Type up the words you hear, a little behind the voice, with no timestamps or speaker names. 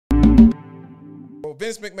So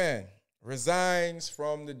Vince McMahon resigns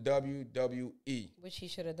from the WWE. Which he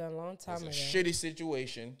should have done a long time ago. It's a shitty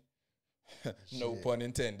situation. No pun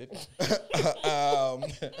intended.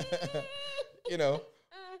 You know,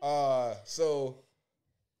 so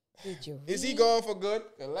is he gone for good?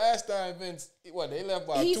 The last time Vince, they left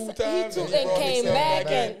about 2 times and he came back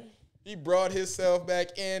and he brought himself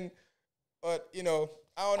back in, but I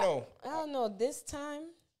don't know. I don't know this time.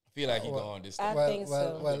 I feel like he's gone this time. I think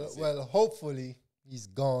so. Well, hopefully he's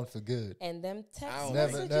gone for good. And them text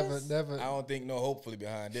messages? Never. I don't think no hopefully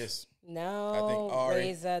behind this. No, I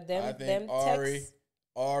think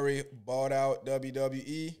Ari bought out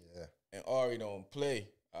WWE, and Ari don't play.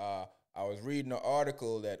 I was reading an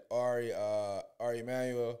article that Ari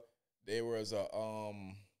Emanuel, they were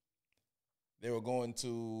going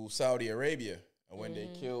to Saudi Arabia, and when they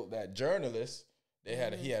killed that journalist, he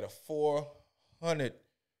had a $400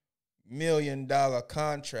 million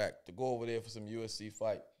contract to go over there for some UFC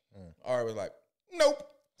fight. Ari was like, "Nope,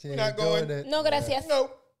 we're not going. No, gracias.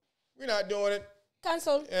 Nope, we're not doing it.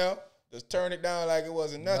 Cancel. Just turn it down like it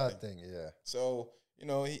wasn't nothing." Yeah. So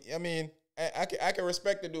I can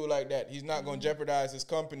respect a dude like that. He's not going to jeopardize his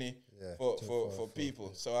company for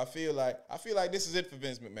people. So I feel like this is it for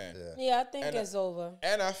Vince McMahon. Yeah, I think it's over.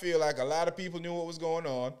 And I feel like a lot of people knew what was going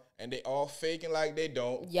on, and they all faking like they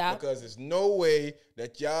don't. Yeah. Because there's no way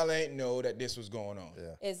that y'all ain't know that this was going on.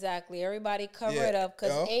 Yeah. Exactly. Everybody cover it up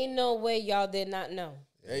because ain't no way y'all did not know.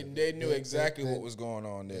 They knew exactly what was going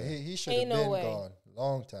on there. He should have been gone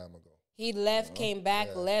long time ago. He left, came back,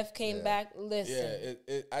 came back. Listen.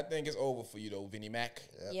 I think it's over for you though, Vinnie Mac.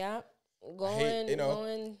 Yeah.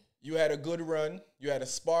 Going. You had a good run. You had a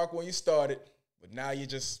spark when you started, but now you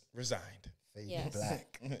just resigned. Yes.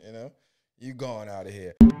 Black. You gone out of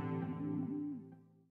here.